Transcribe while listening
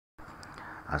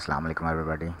Assalamu alaikum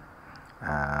everybody.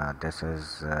 This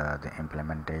is the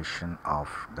implementation of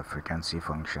the frequency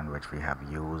function which we have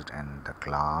used in the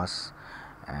class,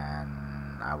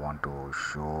 and I want to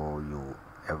show you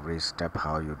every step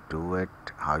how you do it,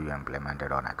 how you implement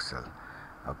it on Excel.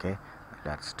 Okay,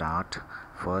 let's start.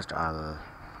 First I'll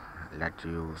let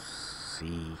you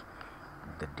see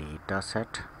the data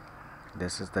set.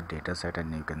 This is the data set,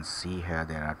 and you can see here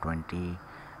there are 20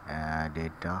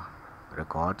 data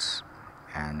records,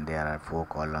 and there are 4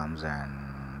 columns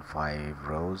and 5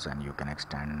 rows, and you can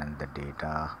extend the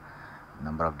data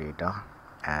number of data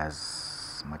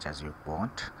as much as you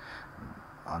want.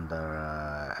 On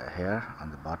the here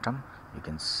on the bottom you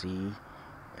can see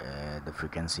the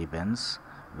frequency bins,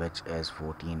 which is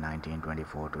 14, 19,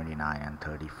 24, 29 and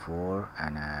 34,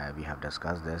 and we have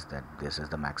discussed that this is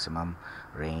the maximum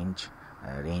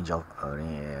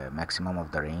maximum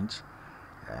of the range.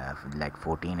 Like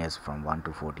 14 is from 1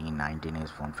 to 14, 19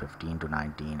 is from 15 to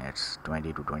 19, it's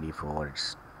 20 to 24,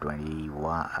 it's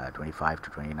 25 to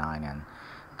 29 and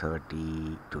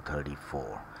 30 to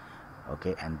 34.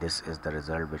 Okay, and this is the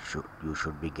result which you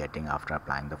should be getting after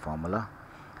applying the formula.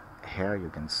 Here you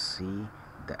can see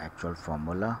the actual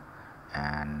formula,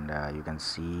 and you can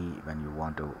see when you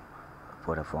want to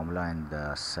put a formula in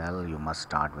the cell, you must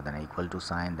start with an equal to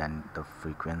sign, then the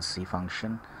frequency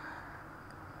function,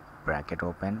 bracket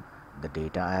open, the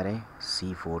data array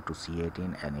C4 to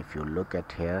C18, and if you look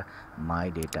at here, my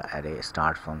data array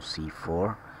starts from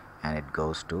C4 and it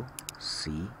goes to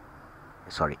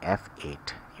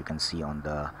F8. You can see on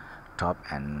the top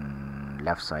and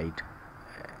left side,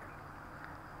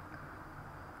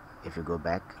 if you go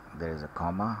back, there is a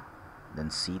comma, then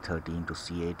C13 to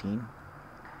C18.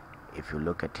 If you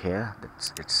look at here,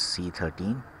 it's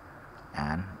C13,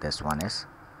 and this one is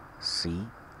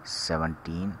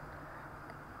C17.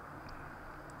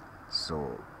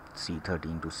 So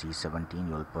C13 to C17,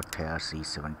 you will put here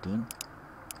C17.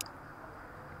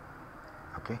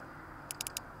 Okay,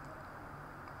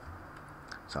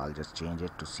 so I'll just change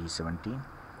it to C17.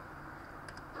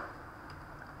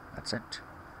 That's it.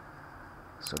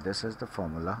 So this is the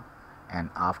formula, and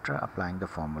after applying the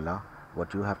formula,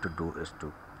 what you have to do is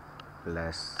to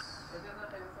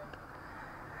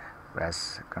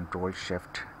press Control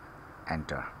Shift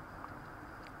Enter,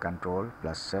 Control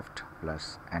plus Shift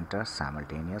plus Enter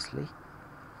simultaneously.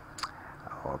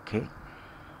 Okay,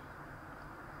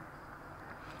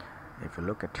 if you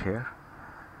look at here,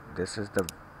 this is the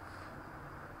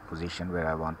position where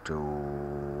I want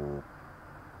to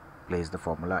place the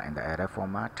formula in the array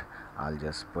format. I'll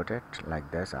just put it like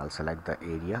this. I'll select the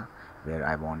area where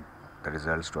I want the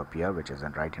results to appear, which is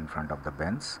right in front of the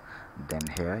bins. Then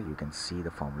here you can see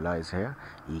the formula is here,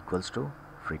 equals to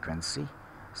frequency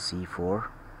C4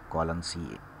 colon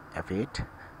CF8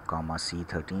 comma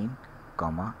C13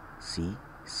 comma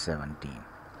C17.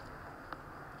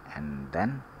 And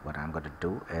then what I'm going to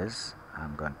do is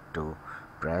I'm going to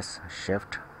press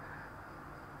Shift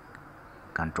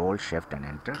Control Shift and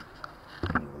Enter,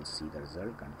 and you will see the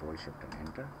result. Control Shift and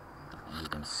Enter, and you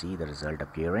can see the result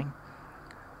appearing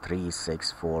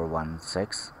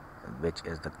 36416, which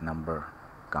is the number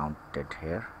counted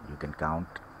here. You can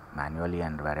count manually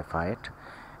and verify it.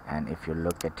 And if you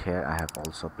look at here, I have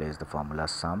also placed the formula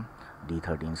sum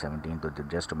D1317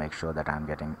 just to make sure that I'm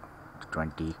getting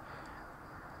 20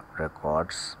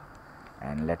 records.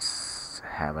 And let's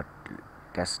have a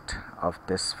test of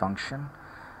this function.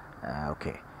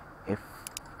 Okay, if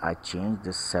I change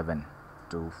this 7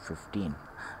 to 15,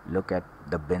 look at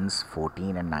the bins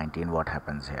 14 and 19, what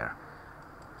happens here.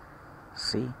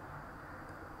 See,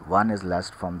 one is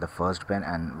left from the first bin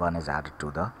and one is added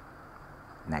to the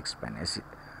next bin.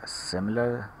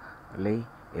 Similarly,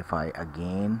 if I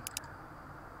again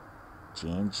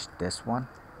change this one,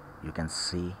 you can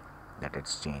see that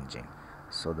it's changing.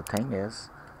 So the thing is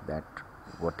that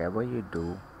whatever you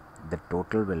do, the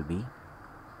total will be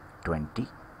 20,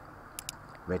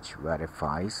 which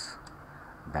verifies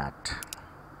that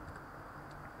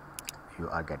you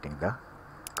are getting the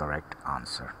correct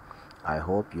answer. I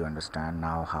hope you understand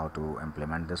now how to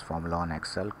implement this formula on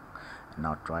Excel.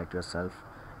 Now try it yourself,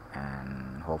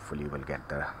 and hopefully you will get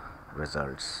the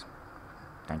results.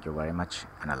 Thank you very much,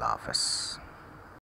 and Allah Hafiz.